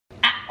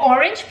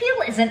Orange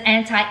peel is an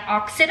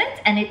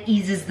antioxidant and it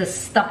eases the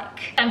stomach.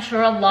 I'm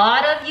sure a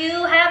lot of you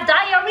have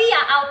diarrhea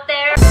out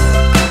there.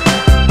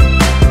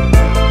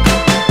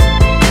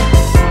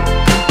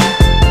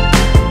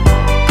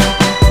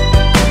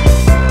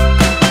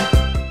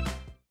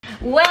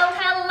 Well,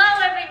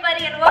 hello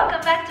everybody and welcome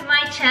back to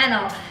my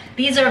channel.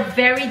 These are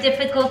very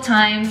difficult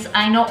times.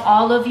 I know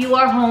all of you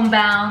are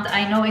homebound.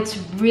 I know it's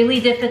really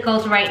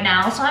difficult right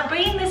now. So I'm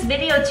bringing this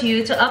video to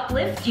you to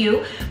uplift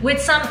you with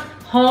some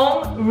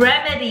home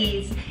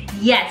remedies.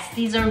 Yes,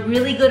 these are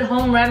really good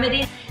home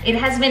remedies. It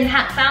has been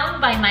found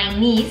by my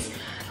niece,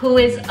 who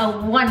is a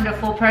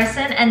wonderful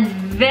person and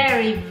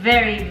very,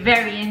 very,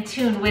 very in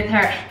tune with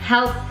her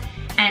health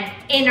and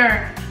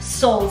inner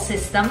soul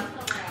system.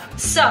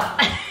 So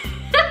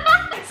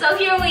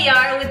here we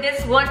are with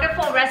this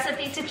wonderful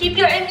recipe to keep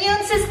your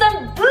immune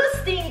system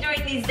boosting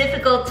during these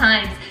difficult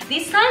times.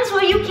 These times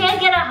where you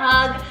can't get a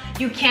hug,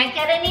 you can't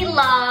get any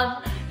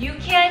love, you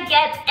can't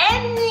get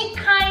any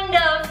kind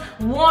of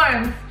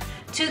warmth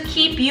to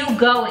keep you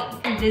going.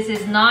 And this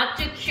is not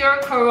to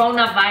cure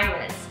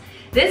coronavirus.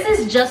 This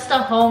is just a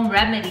home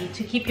remedy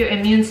to keep your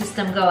immune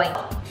system going.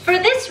 For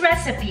this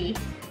recipe,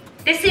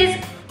 this is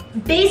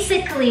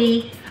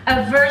basically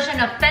a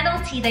version of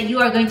fennel tea that you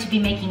are going to be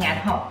making at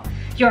home.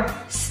 You're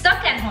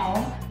stuck at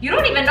home. You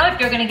don't even know if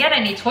you're gonna get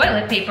any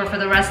toilet paper for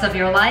the rest of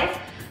your life.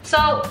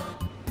 So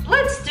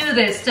let's do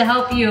this to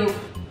help you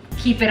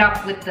keep it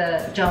up with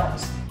the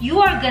Jones.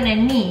 You are gonna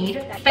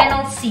need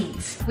fennel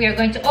seeds. We are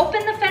going to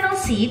open the fennel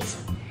seeds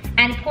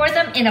and pour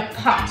them in a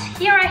pot.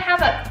 Here I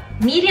have a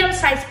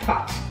medium-sized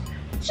pot,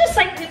 just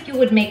like if you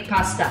would make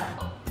pasta.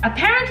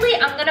 Apparently,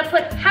 I'm gonna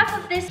put half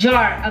of this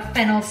jar of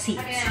fennel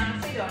seeds. I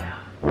honestly don't know.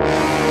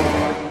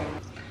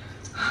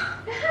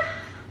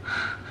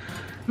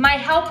 My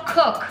help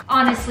cook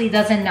honestly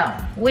doesn't know,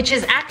 which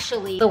is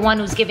actually the one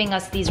who's giving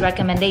us these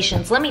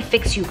recommendations. Let me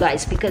fix you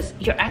guys because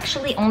you're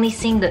actually only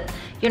seeing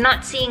you're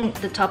not seeing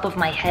the top of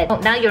my head. Oh,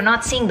 now you're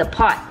not seeing the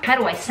pot. How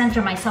do I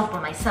center myself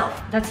by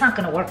myself? That's not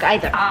gonna work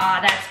either. Ah,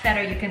 that's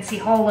better. You can see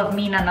whole of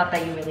Mina, not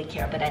that you really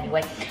care, but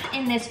anyway.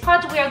 In this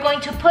pot, we are going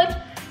to put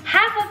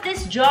half of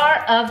this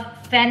jar of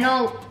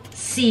fennel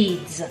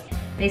seeds.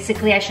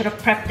 Basically, I should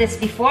have prepped this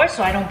before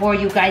so I don't bore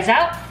you guys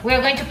out. We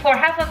are going to pour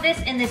half of this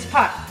in this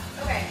pot.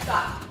 Okay,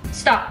 stop.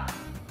 Stop.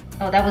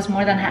 Oh, that was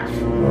more than half.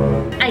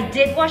 I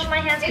did wash my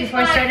hands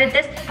before I started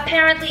this.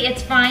 Apparently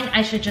it's fine,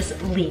 I should just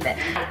leave it.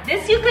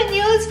 This you can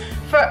use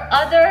for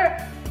other,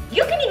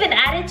 you can even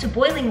add it to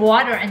boiling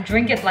water and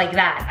drink it like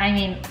that. I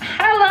mean,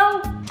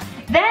 hello.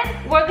 Then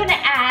we're gonna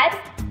add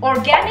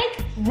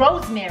organic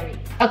rosemary,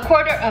 a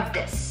quarter of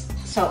this.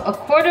 So a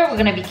quarter, we're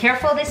gonna be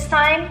careful this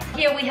time.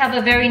 Here we have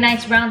a very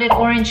nice rounded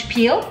orange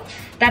peel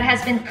that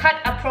has been cut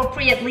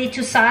appropriately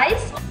to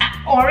size.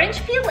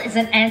 Orange peel is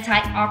an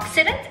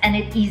antioxidant and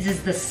it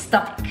eases the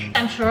stomach.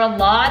 I'm sure a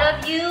lot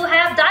of you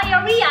have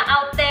diarrhea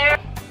out there.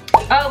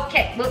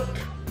 Okay, look.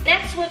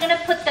 Next we're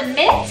gonna put the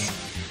mint,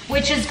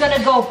 which is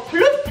gonna go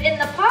ploop in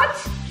the pot.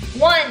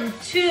 1,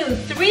 2,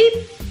 3,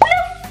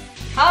 ploop.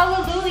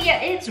 Hallelujah,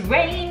 it's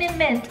raining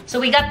mint. So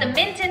we got the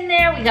mint in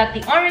there, we got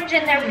the orange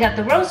in there, we got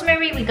the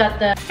rosemary, we got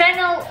the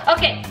fennel.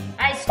 Okay,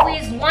 I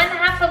squeezed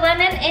 1/2 a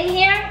lemon in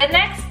here. The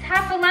next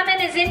half a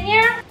lemon is in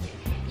here.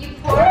 You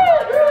pour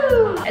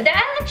water.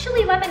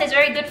 Actually, lemon is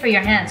very good for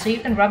your hands, so you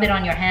can rub it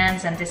on your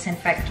hands and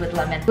disinfect with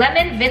lemon.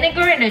 Lemon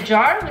vinegar in a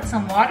jar with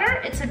some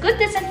water, it's a good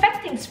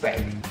disinfecting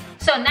spray.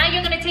 So now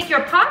you're gonna take your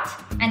pot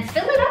and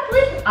fill it up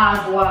with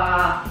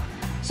agua.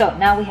 So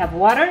now we have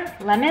water,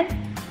 lemon,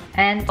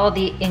 and all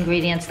the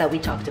ingredients that we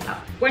talked about.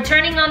 We're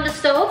turning on the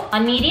stove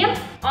on medium.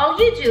 All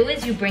you do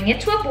is you bring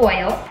it to a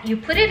boil, you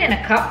put it in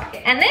a cup,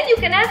 and then you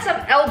can add some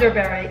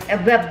elderberry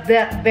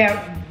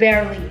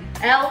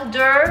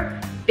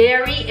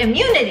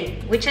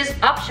immunity, which is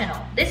optional.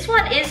 This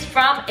one is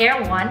from Air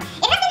One.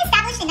 It has been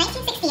established in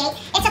 1968.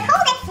 It's a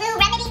cold and flu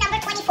remedy number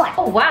 24.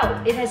 Oh wow,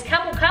 it has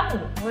camu camu,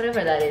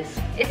 whatever that is.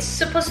 It's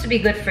supposed to be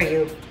good for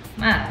you.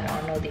 I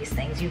don't know these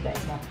things, you guys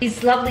know.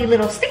 These lovely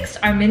little sticks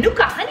are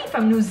Manuka honey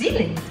from New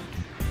Zealand.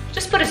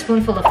 Just put a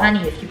spoonful of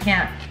honey if you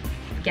can't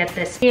get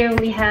this. Here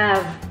we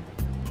have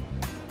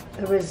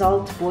the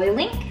result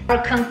boiling.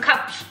 Our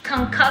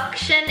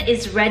concoction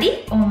is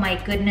ready. Oh my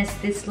goodness,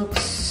 this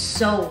looks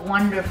so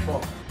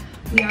wonderful.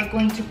 We are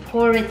going to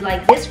pour it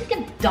like this. We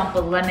can dump a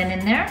lemon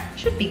in there.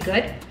 Should be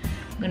good.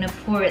 I'm gonna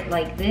pour it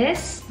like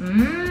this.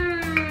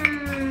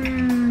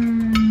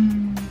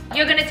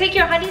 You're gonna take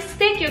your honey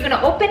stick, you're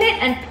gonna open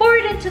it and pour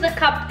it into the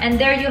cup, and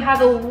there you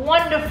have a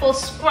wonderful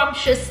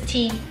scrumptious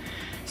tea.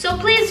 So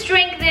please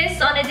drink this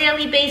on a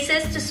daily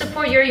basis to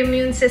support your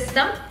immune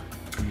system.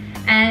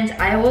 And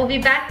I will be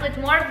back with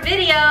more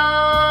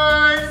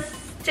videos.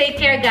 Take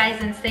care guys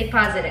and stay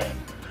positive.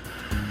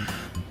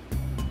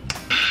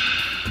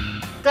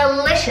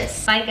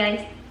 Delicious. Bye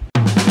guys.